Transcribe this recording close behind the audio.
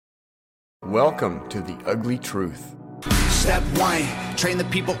Welcome to The Ugly Truth. Step 1, train the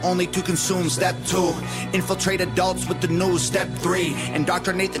people only to consume. Step 2, infiltrate adults with the news. Step 3,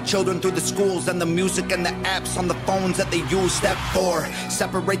 indoctrinate the children through the schools and the music and the apps on the phones that they use. Step 4,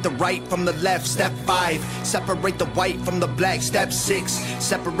 separate the right from the left. Step 5, separate the white from the black. Step 6,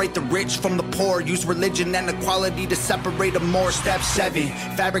 separate the rich from the poor. Use religion and equality to separate them more. Step 7,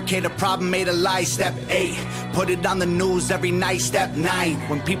 fabricate a problem, made a lie. Step 8, put it on the news every night. Step 9,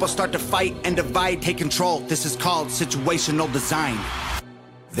 when people start to fight and divide, take control. This is called situational design.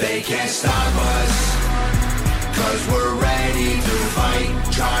 They can't stop us, cause we're ready to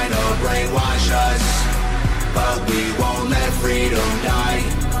fight, trying to brainwash us, but we won't let freedom die.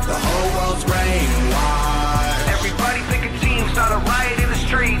 The whole world's brainwashed. Everybody pick a team, start a riot in the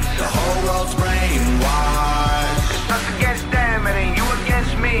streets. The whole world's brainwashed. It's us against them, it ain't you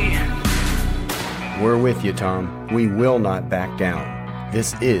against me. We're with you, Tom. We will not back down.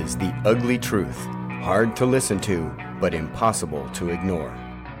 This is The Ugly Truth. Hard to listen to, but impossible to ignore.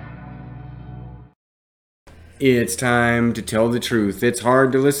 It's time to tell the truth. It's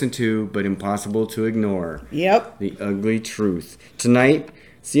hard to listen to, but impossible to ignore. Yep. The Ugly Truth. Tonight,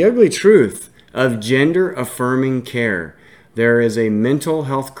 it's the ugly truth of gender-affirming care. There is a mental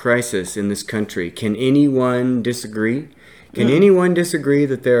health crisis in this country. Can anyone disagree? Can anyone disagree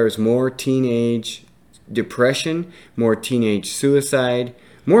that there is more teenage depression, more teenage suicide,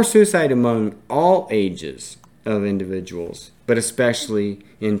 more suicide among all ages of individuals, but especially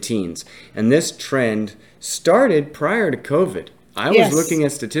in teens? And this trend started prior to COVID. I was looking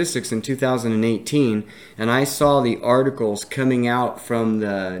at statistics in 2018, and I saw the articles coming out from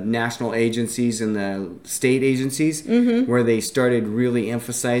the national agencies and the state agencies where they started really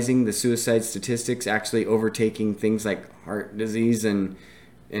emphasizing the suicide statistics actually overtaking things like heart disease and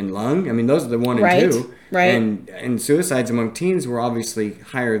lung. I mean, those are the 1 and 2. Right. And suicides among teens were obviously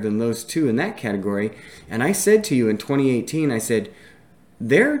higher than those two in that category. And I said to you in 2018, I said,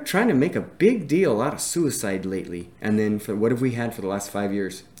 they're trying to make a big deal out of suicide lately. And then what have we had for the last 5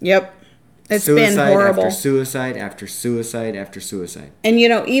 years? Yep. It's suicide been horrible. After suicide after suicide after suicide. And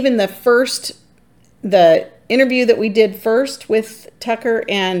even the interview that we did first with Tucker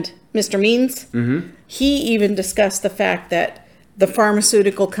and Mr. Means, he even discussed the fact that the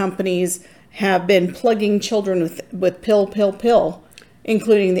pharmaceutical companies have been plugging children with pill,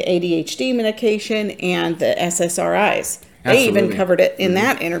 including the ADHD medication and the SSRIs. They even covered it in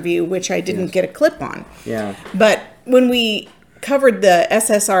that interview, which I didn't get a clip on. Yeah. But when we covered the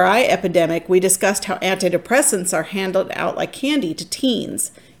SSRI epidemic, we discussed how antidepressants are handed out like candy to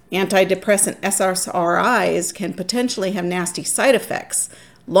teens. Antidepressant SSRIs can potentially have nasty side effects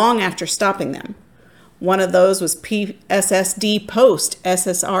long after stopping them. One of those was PSSD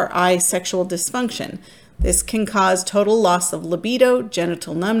post-SSRI sexual dysfunction. This can cause total loss of libido,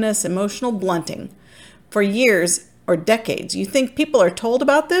 genital numbness, emotional blunting. For years or decades, you think people are told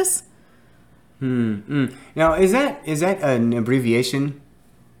about this? Now, is that an abbreviation?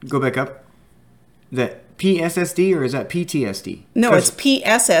 Go back up. That PSSD or is that PTSD? No, it's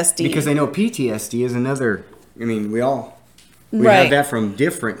PSSD. Because I know PTSD is another. I mean, we have that from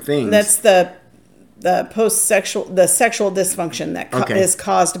different things. That's the sexual dysfunction that is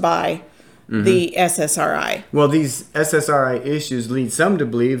caused by the SSRI. Well, these SSRI issues lead some to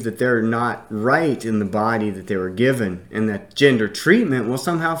believe that they're not right in the body that they were given, and that gender treatment will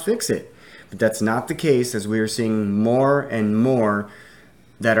somehow fix it. But that's not the case, as we are seeing more and more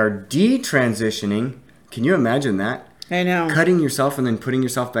that are detransitioning. Can you imagine that? I know. Cutting yourself and then putting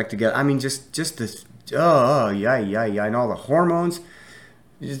yourself back together. I mean, just this. And all the hormones.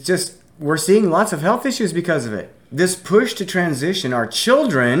 It's just. We're seeing lots of health issues because of it. This push to transition our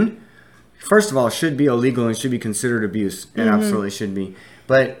children, first of all, should be illegal and should be considered abuse. It absolutely should be.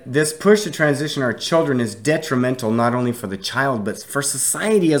 But this push to transition our children is detrimental not only for the child, but for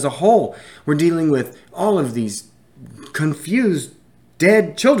society as a whole. We're dealing with all of these confused,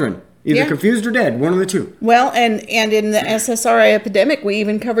 dead children. Either confused or dead, one of the two. Well, and in the SSRI epidemic, we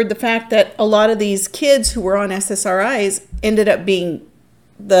even covered the fact that a lot of these kids who were on SSRIs ended up being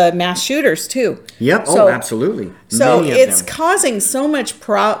the mass shooters too. Yep. Absolutely. So it's causing so much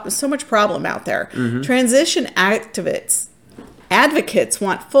problem out there. Transition advocates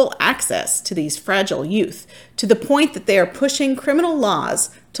want full access to these fragile youth to the point that they are pushing criminal laws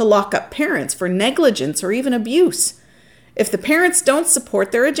to lock up parents for negligence or even abuse if the parents don't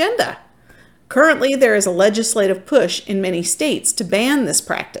support their agenda. Currently, there is a legislative push in many states to ban this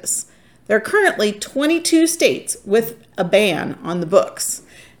practice. There are currently 22 states with a ban on the books.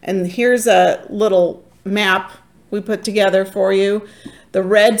 And here's a little map we put together for you. The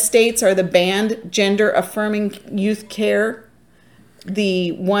red states are the banned gender-affirming youth care.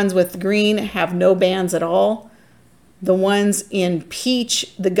 The ones with green have no bans at all. The ones in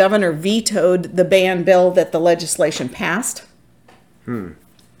peach, the governor vetoed the ban bill that the legislation passed.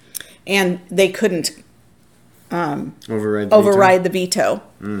 And they couldn't override the veto.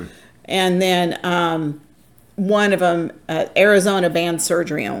 And then one of them, Arizona, banned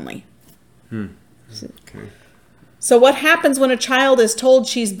surgery only. Okay. So what happens when a child is told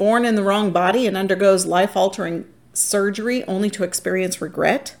she's born in the wrong body and undergoes life-altering surgery only to experience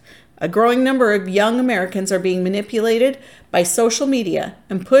regret? A growing number of young Americans are being manipulated by social media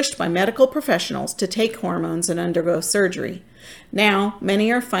and pushed by medical professionals to take hormones and undergo surgery. Now,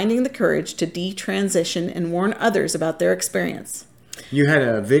 many are finding the courage to detransition and warn others about their experience. You had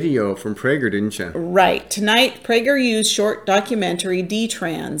a video from Prager, didn't you? Right. Tonight, Prager used short documentary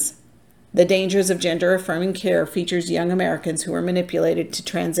D-Trans. The Dangers of Gender-Affirming Care features young Americans who are manipulated to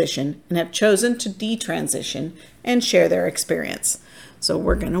transition and have chosen to detransition and share their experience. So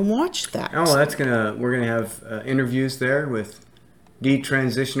we're going to watch that. Oh, we're gonna have interviews there with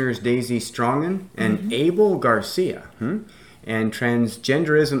detransitioners Daisy Strongen and Abel Garcia, and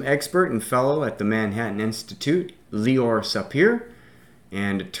transgenderism expert and fellow at the Manhattan Institute, Lior Sapir,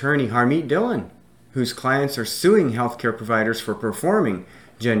 and attorney Harmeet Dillon, whose clients are suing healthcare providers for performing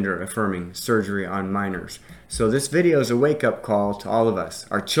gender-affirming surgery on minors. So this video is a wake-up call to all of us.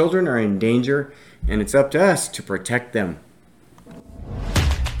 Our children are in danger, and it's up to us to protect them.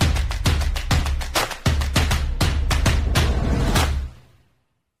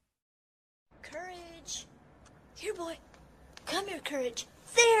 Courage. Here, boy. Come here, Courage.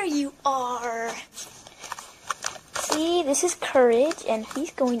 There you are. See, this is Courage, and he's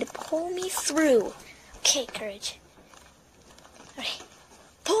going to pull me through. Okay, Courage. All right.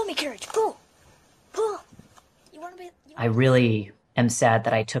 Pull me, Courage. Pull. Pull. I really am sad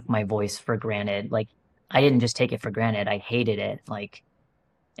that I took my voice for granted. Like, I didn't just take it for granted. I hated it. Like,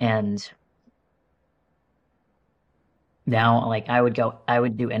 and now, like, I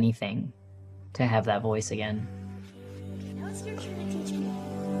would do anything to have that voice again. Now it's your turn to teach me.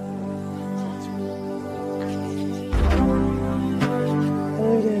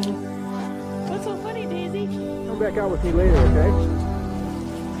 What's so funny, Daisy? Come back out with me later, okay?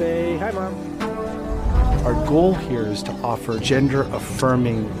 Say hi, Mom. Our goal here is to offer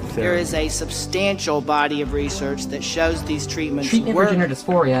gender-affirming therapy. There is a substantial body of research that shows these treatments Treatment work. for gender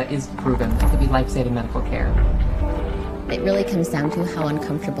dysphoria is proven to be life-saving medical care. It really comes down to how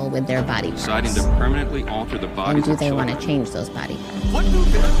uncomfortable with their body parts. Deciding to permanently alter the bodies And do of they children. want to change those body parts? What do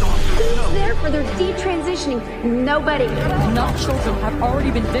their doctors know? There for their detransitioning. Nobody. Enough children have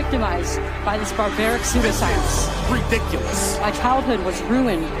already been victimized by this barbaric pseudoscience. Ridiculous. My childhood was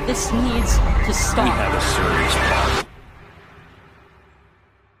ruined. This needs to stop. We have a serious problem.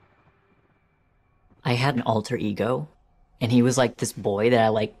 I had an alter ego, and he was like this boy that I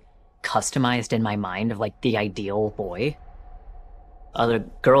like customized in my mind of like the ideal boy. Other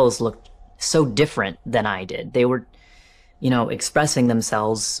girls looked so different than I did. They were, expressing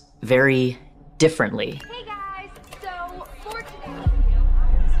themselves very differently. Hey guys, so for today...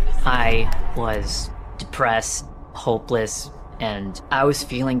 I was depressed, hopeless, and I was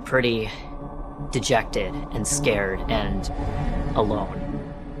feeling pretty dejected and scared and alone.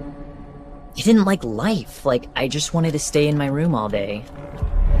 I didn't like life. Like, I just wanted to stay in my room all day.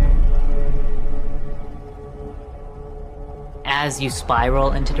 As you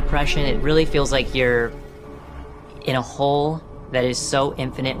spiral into depression, it really feels like you're in a hole that is so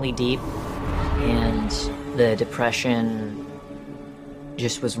infinitely deep, and the depression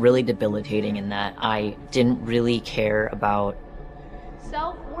just was really debilitating in that I didn't really care about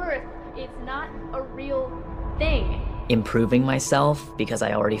Self-worth is not a real thing. improving myself because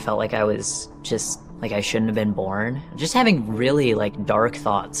I already felt like I was just like I shouldn't have been born. Just having really like dark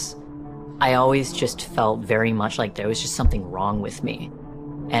thoughts. I always just felt very much like there was just something wrong with me.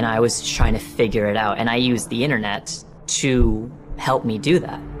 And I was trying to figure it out. And I used the internet to help me do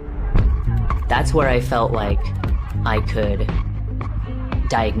that. That's where I felt like I could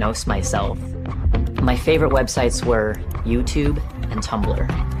diagnose myself. My favorite websites were YouTube and Tumblr.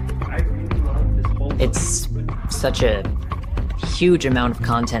 It's such a huge amount of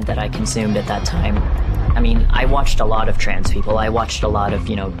content that I consumed at that time. I mean, I watched a lot of trans people. I watched a lot of,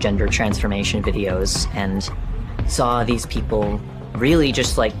 gender transformation videos and saw these people really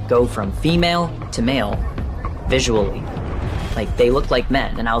just like go from female to male visually. Like they looked like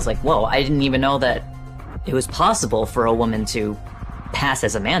men. And I was like, whoa, I didn't even know that it was possible for a woman to pass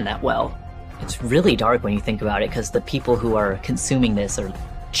as a man that well. It's really dark when you think about it because the people who are consuming this are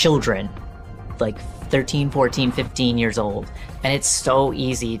children, like 13, 14, 15 years old. And it's so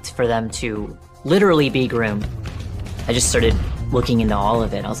easy for them to literally be groomed. I just started looking into all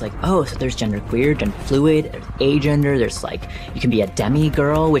of it, I was like, oh, so there's genderqueer, gender fluid, there's agender, there's like, you can be a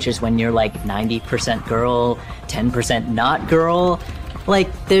demi-girl, which is when you're like 90% girl, 10% not girl. Like,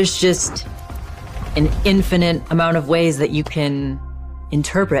 there's just an infinite amount of ways that you can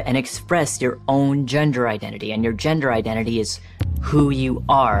interpret and express your own gender identity, and your gender identity is who you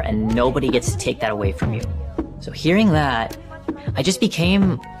are, and nobody gets to take that away from you. So hearing that, I just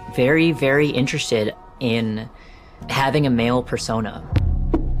became very, very interested in having a male persona.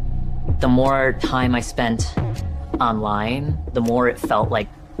 The more time I spent online, the more it felt like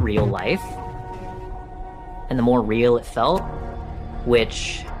real life, and the more real it felt,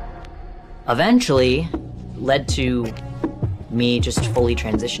 which eventually led to me just fully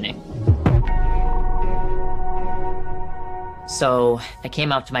transitioning. So I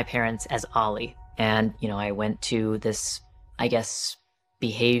came out to my parents as Ollie, and, you know, I went to this, I guess,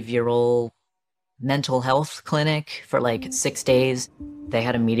 behavioral mental health clinic for like 6 days. They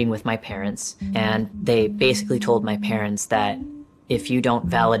had a meeting with my parents, and they basically told my parents that if you don't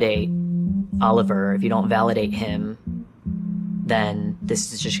validate Oliver, if you don't validate him, then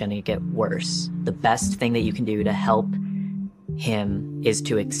this is just gonna get worse. The best thing that you can do to help him is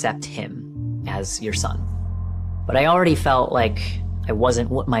to accept him as your son. But I already felt like I wasn't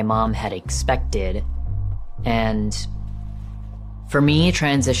what my mom had expected, and for me,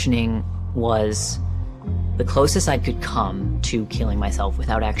 transitioning was the closest I could come to killing myself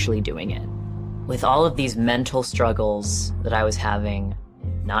without actually doing it. With all of these mental struggles that I was having,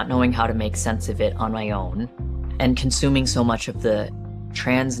 not knowing how to make sense of it on my own, and consuming so much of the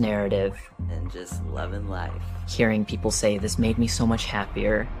trans narrative, and just loving life. Hearing people say this made me so much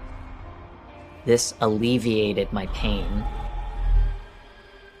happier, this alleviated my pain.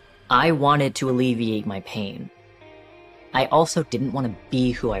 I wanted to alleviate my pain. I also didn't want to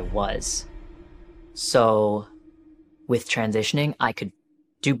be who I was. So with transitioning, I could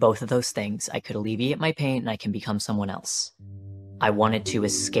do both of those things. I could alleviate my pain and I can become someone else. I wanted to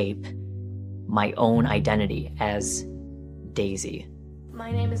escape my own identity as Daisy.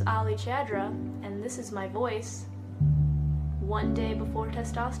 My name is Ali Chadra, and this is my voice. One day before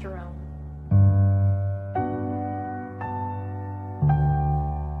testosterone.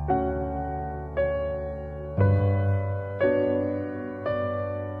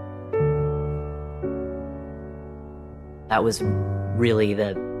 That was really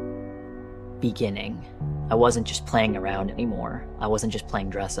the beginning. I wasn't just playing around anymore. I wasn't just playing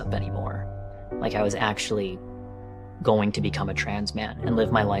dress up anymore. Like, I was actually going to become a trans man and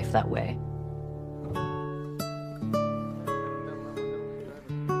live my life that way.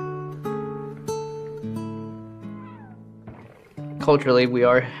 Culturally, we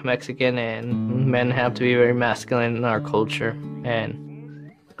are Mexican, and men have to be very masculine in our culture, and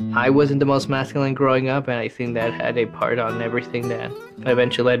I wasn't the most masculine growing up, and I think that had a part on everything that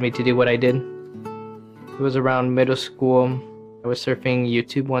eventually led me to do what I did. It was around middle school. I was surfing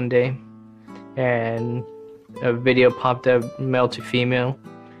YouTube one day, and a video popped up, male to female,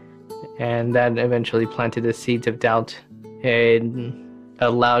 and that eventually planted the seeds of doubt. It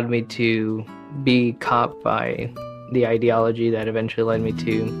allowed me to be caught by the ideology that eventually led me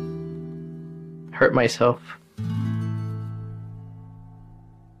to hurt myself.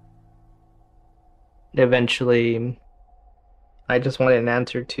 Eventually, I just wanted an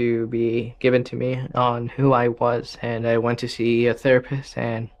answer to be given to me on who I was, and I went to see a therapist,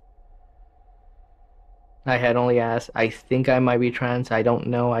 and I had only asked, I think I might be trans, I don't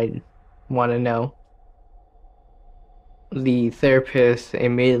know, I want to know. The therapist,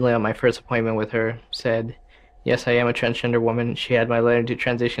 immediately on my first appointment with her, said, yes, I am a transgender woman. She had my letter to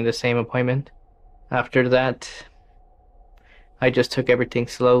transition the same appointment. After that, I just took everything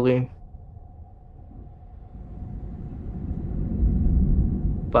slowly.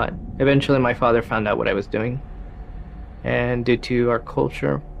 But eventually my father found out what I was doing, and due to our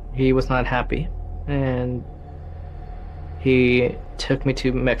culture, he was not happy, and he took me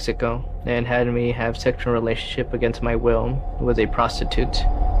to Mexico and had me have sexual relationship against my will with a prostitute.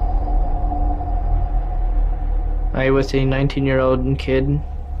 I was a 19-year-old kid,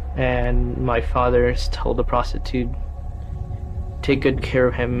 and my father told the prostitute, take good care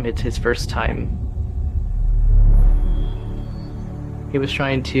of him, it's his first time. He was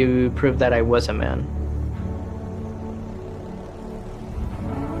trying to prove that I was a man.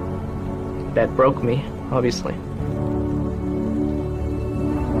 That broke me, obviously.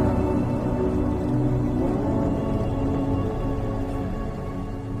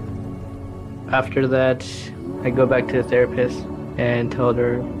 After that, I go back to the therapist and told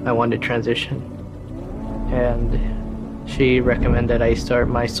her I wanted to transition. And she recommended I start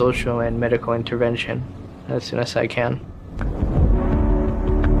my social and medical intervention as soon as I can.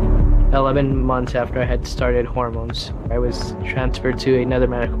 11 months after I had started hormones, I was transferred to another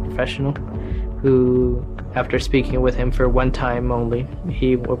medical professional who, after speaking with him for one time only,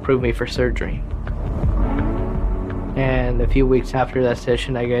 he approved me for surgery. And a few weeks after that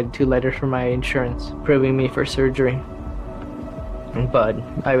session, I got 2 letters from my insurance approving me for surgery. But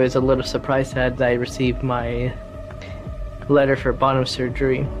I was a little surprised that I received my letter for bottom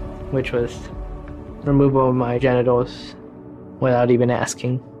surgery, which was removal of my genitals without even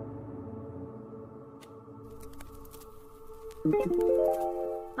asking.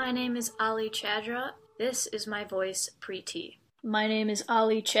 My name is Ali Chadra. This is my voice pre-T. My name is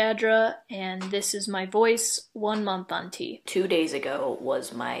Ali Chadra, and this is my voice 1 month on T. 2 days ago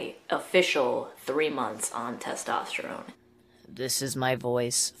was my official 3 months on testosterone. This is my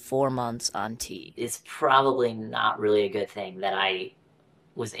voice 4 months on T. It's probably not really a good thing that I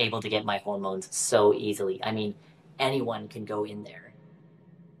was able to get my hormones so easily. I mean, anyone can go in there.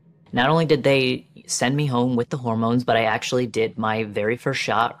 Not only did they send me home with the hormones, but I actually did my very first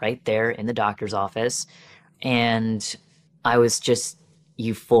shot right there in the doctor's office. And I was just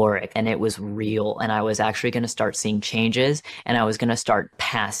euphoric, and it was real. And I was actually going to start seeing changes, and I was going to start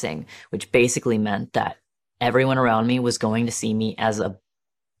passing, which basically meant that everyone around me was going to see me as a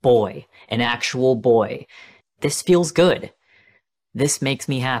boy, an actual boy. This feels good. This makes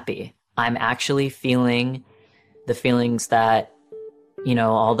me happy. I'm actually feeling the feelings that, you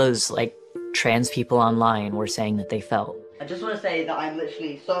know, all those like trans people online were saying that they felt. I just want to say that I'm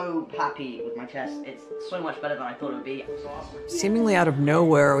literally so happy with my test. It's so much better than I thought it would be. Seemingly out of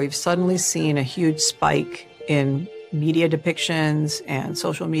nowhere, we've suddenly seen a huge spike in media depictions and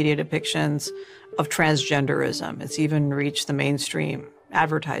social media depictions of transgenderism. It's even reached the mainstream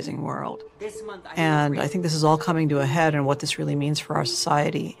advertising world. And I think this is all coming to a head and what this really means for our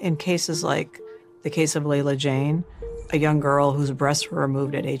society. In cases like the case of Layla Jane, a young girl whose breasts were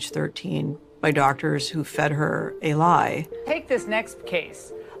removed at age 13 by doctors who fed her a lie. Take this next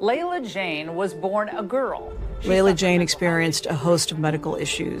case. Layla Jane was born a girl. Layla Jane experienced a host of medical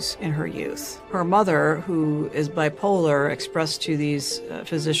issues in her youth. Her mother, who is bipolar, expressed to these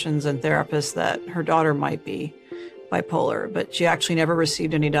physicians and therapists that her daughter might be bipolar, but she actually never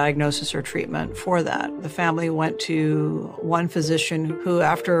received any diagnosis or treatment for that. The family went to one physician who,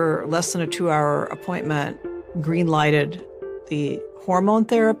 after less than a 2-hour appointment, green-lighted the hormone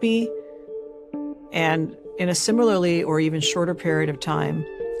therapy, and in a similarly or even shorter period of time,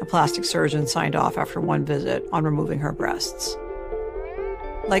 a plastic surgeon signed off after one visit on removing her breasts.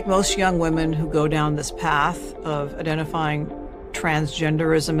 Like most young women who go down this path of identifying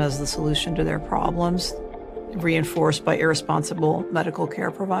transgenderism as the solution to their problems, reinforced by irresponsible medical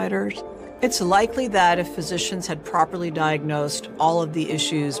care providers, it's likely that if physicians had properly diagnosed all of the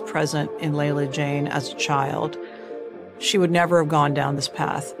issues present in Layla Jane as a child, she would never have gone down this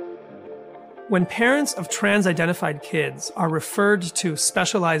path. When parents of trans-identified kids are referred to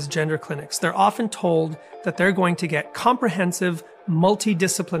specialized gender clinics, they're often told that they're going to get comprehensive,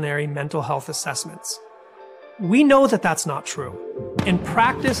 multidisciplinary mental health assessments. We know that that's not true. In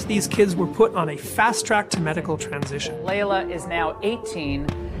practice, these kids were put on a fast track to medical transition. Layla is now 18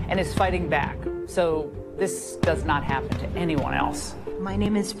 and is fighting back. So this does not happen to anyone else. My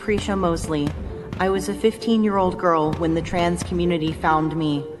name is Prisha Mosley. I was a 15-year-old girl when the trans community found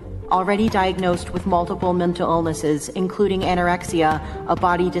me. Already diagnosed with multiple mental illnesses, including anorexia, a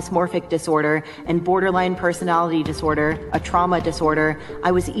body dysmorphic disorder, and borderline personality disorder, a trauma disorder,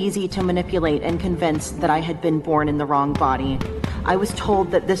 I was easy to manipulate and convince that I had been born in the wrong body. I was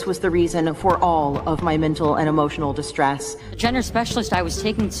told that this was the reason for all of my mental and emotional distress. The gender specialist I was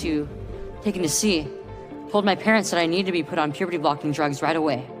taken to see told my parents that I needed to be put on puberty blocking drugs right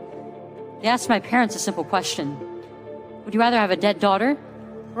away. They asked my parents a simple question: would you rather have a dead daughter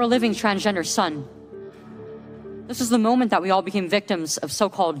or a living transgender son? This was the moment that we all became victims of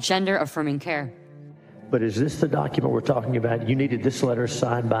so-called gender-affirming care. But is this the document we're talking about? You needed this letter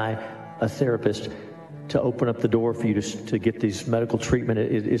signed by a therapist to open up the door for you to get these medical treatment.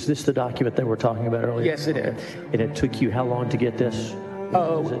 Is this the document that we're talking about earlier? Yes, it is. And it took you how long to get this?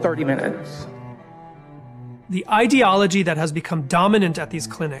 30 minutes. The ideology that has become dominant at these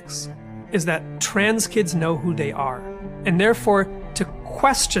clinics is that trans kids know who they are, and therefore to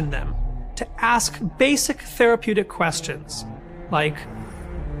question them, to ask basic therapeutic questions like,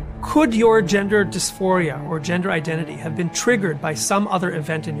 could your gender dysphoria or gender identity have been triggered by some other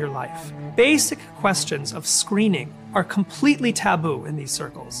event in your life? Basic questions of screening are completely taboo in these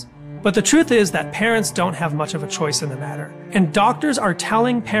circles. But the truth is that parents don't have much of a choice in the matter. And doctors are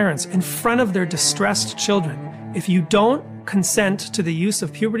telling parents in front of their distressed children, if you don't consent to the use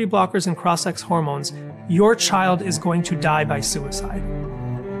of puberty blockers and cross-sex hormones, your child is going to die by suicide.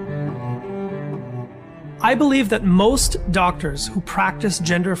 I believe that most doctors who practice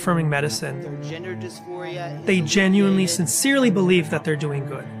gender-affirming medicine, Gender dysphoria. they genuinely, sincerely believe that they're doing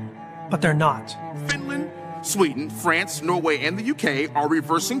good, but they're not. Finland, Sweden, France, Norway, and the UK are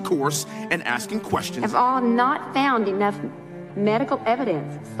reversing course and asking questions. Have all not found enough medical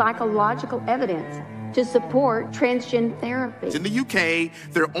evidence, psychological evidence, to support transgender therapy. In the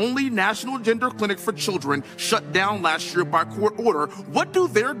UK, their only national gender clinic for children shut down last year by court order. What do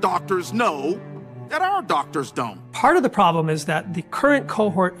their doctors know that our doctors don't? Part of the problem is that the current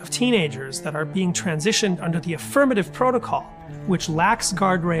cohort of teenagers that are being transitioned under the affirmative protocol, which lacks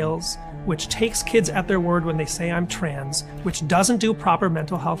guardrails, which takes kids at their word when they say I'm trans, which doesn't do proper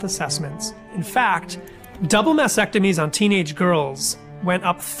mental health assessments. In fact, double mastectomies on teenage girls went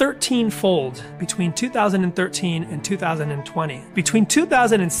up 13-fold between 2013 and 2020. Between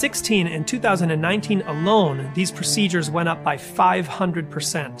 2016 and 2019 alone, these procedures went up by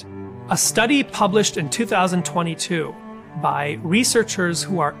 500%. A study published in 2022 by researchers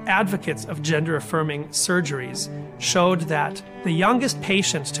who are advocates of gender-affirming surgeries showed that the youngest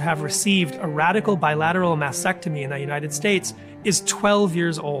patient to have received a radical bilateral mastectomy in the United States is 12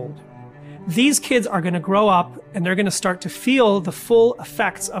 years old. These kids are going to grow up and they're going to start to feel the full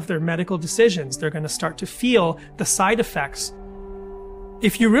effects of their medical decisions. They're going to start to feel the side effects.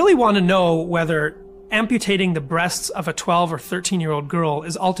 If you really want to know whether amputating the breasts of a 12 or 13-year-old girl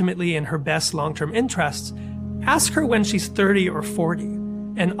is ultimately in her best long-term interests, ask her when she's 30 or 40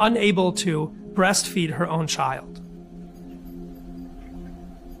 and unable to breastfeed her own child.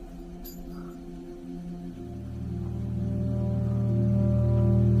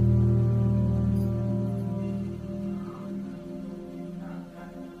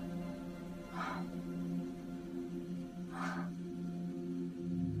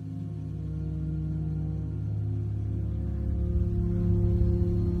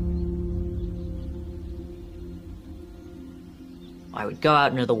 I would go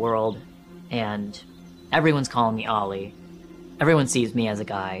out into the world, and everyone's calling me Ollie. Everyone sees me as a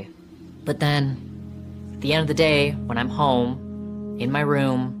guy. But then, at the end of the day, when I'm home, in my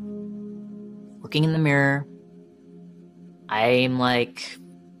room, looking in the mirror, I'm like,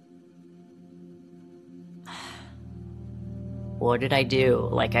 what did I do?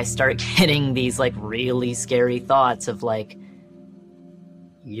 Like, I start getting these, like, really scary thoughts of, like,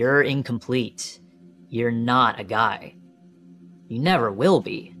 you're incomplete. You're not a guy. You never will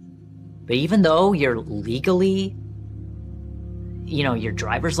be. But even though you're legally, your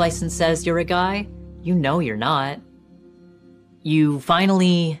driver's license says you're a guy, you know you're not. You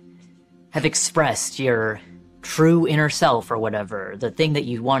finally have expressed your true inner self or whatever, the thing that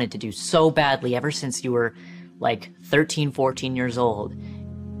you wanted to do so badly ever since you were like 13, 14 years old.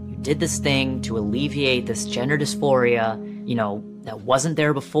 You did this thing to alleviate this gender dysphoria, that wasn't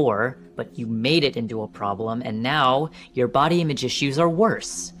there before, but you made it into a problem, and now your body image issues are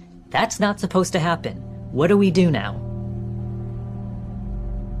worse. That's not supposed to happen. What do we do now?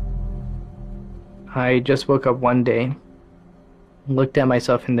 I just woke up one day, looked at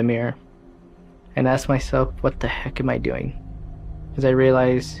myself in the mirror, and asked myself, what the heck am I doing? Because I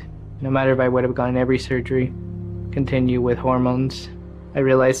realized no matter if I would have gone every surgery, continue with hormones, I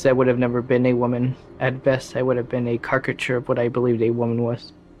realized I would have never been a woman. At best, I would have been a caricature of what I believed a woman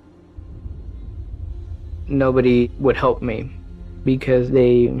was. Nobody would help me because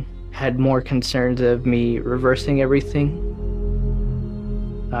they had more concerns of me reversing everything.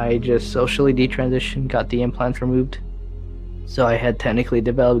 I just socially detransitioned, got the implants removed. So I had technically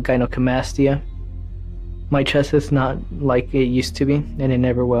developed gynecomastia. My chest is not like it used to be, and it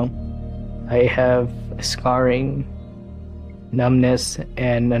never will. I have scarring, numbness,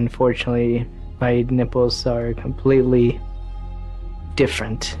 and unfortunately my nipples are completely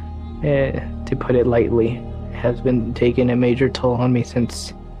different, to put it lightly. It has been taking a major toll on me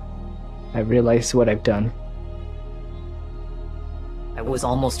since I realized what I've done. I was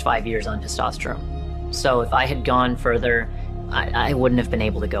almost 5 years on testosterone, so if I had gone further, I wouldn't have been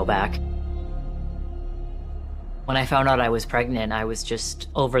able to go back. When I found out I was pregnant, I was just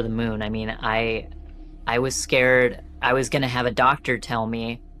over the moon. I mean, I was scared I was gonna have a doctor tell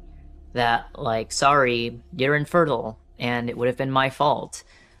me that, like, sorry, you're infertile, and it would have been my fault.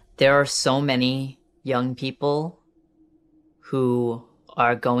 There are so many young people who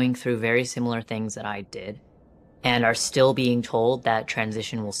are going through very similar things that I did, and are still being told that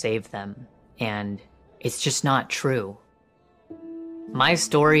transition will save them, and it's just not true. My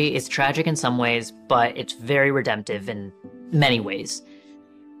story is tragic in some ways, but it's very redemptive in many ways.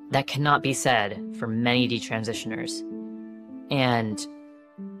 That cannot be said for many detransitioners. And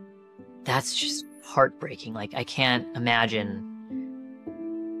that's just heartbreaking. Like, I can't imagine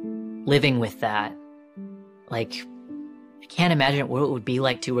living with that Like, I can't imagine what it would be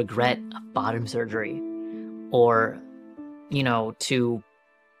like to regret a bottom surgery, or, you know, to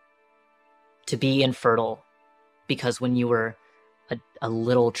be infertile, because when you were a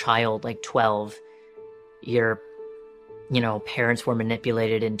little child, like 12, your, you know, parents were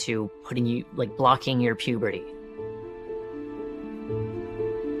manipulated into putting you, like, blocking your puberty.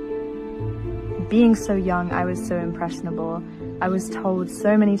 Being so young, I was so impressionable. I was told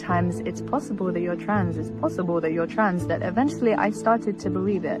so many times, it's possible that you're trans, it's possible that you're trans, that eventually I started to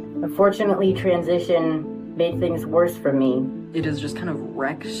believe it. Unfortunately, transition made things worse for me. It has just kind of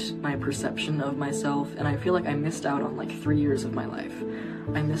wrecked my perception of myself, and I feel like I missed out on like 3 years of my life.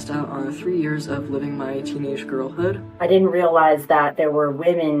 I missed out on 3 years of living my teenage girlhood. I didn't realize that there were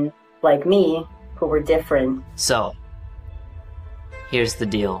women like me who were different. So, here's the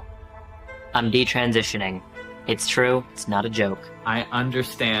deal. I'm detransitioning. It's true, it's not a joke. I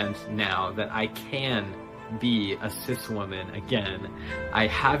understand now that I can be a cis woman again. I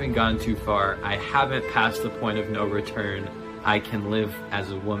haven't gone too far. I haven't passed the point of no return. I can live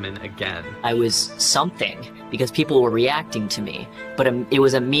as a woman again. I was something because people were reacting to me, but it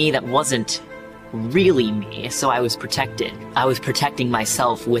was a me that wasn't really me, so I was protected. I was protecting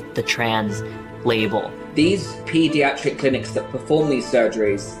myself with the trans label. These pediatric clinics that perform these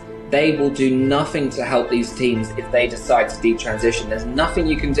surgeries, they will do nothing to help these teens if they decide to detransition. There's nothing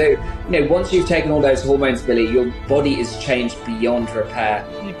you can do. You know, once you've taken all those hormones, Billy, your body is changed beyond repair.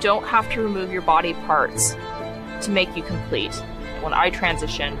 You don't have to remove your body parts to make you complete. When I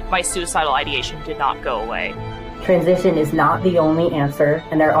transitioned, my suicidal ideation did not go away. Transition is not the only answer,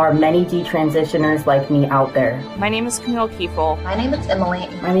 and there are many detransitioners like me out there. My name is Camille Kiefel. My name is Emily.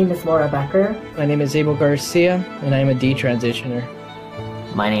 My name is Laura Becker. My name is Abel Garcia, and I am a detransitioner.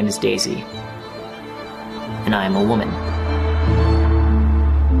 My name is Daisy, and I am a woman.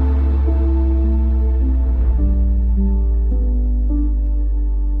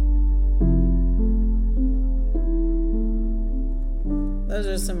 Those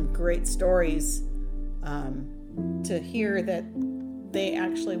are some great stories. To hear that they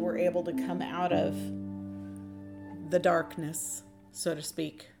actually were able to come out of the darkness, so to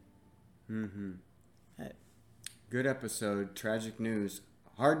speak. Mm-hmm. Good episode. Tragic news.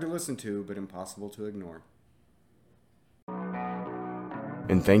 Hard to listen to, but impossible to ignore.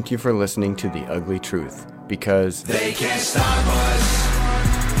 And thank you for listening to The Ugly Truth, because they can't stop us,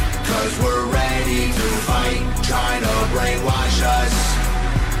 'cause we're ready to fight, trying to brainwash us,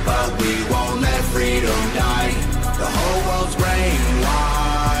 but we won't let freedom die. The whole world's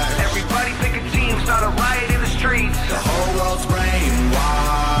brainwashed. Everybody pick a team, start a riot in the streets. The whole world's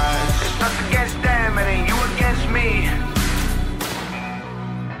brainwashed. It's us against them, it ain't you against me.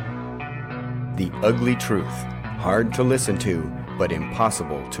 The Ugly Truth. Hard to listen to, but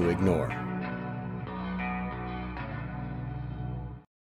impossible to ignore.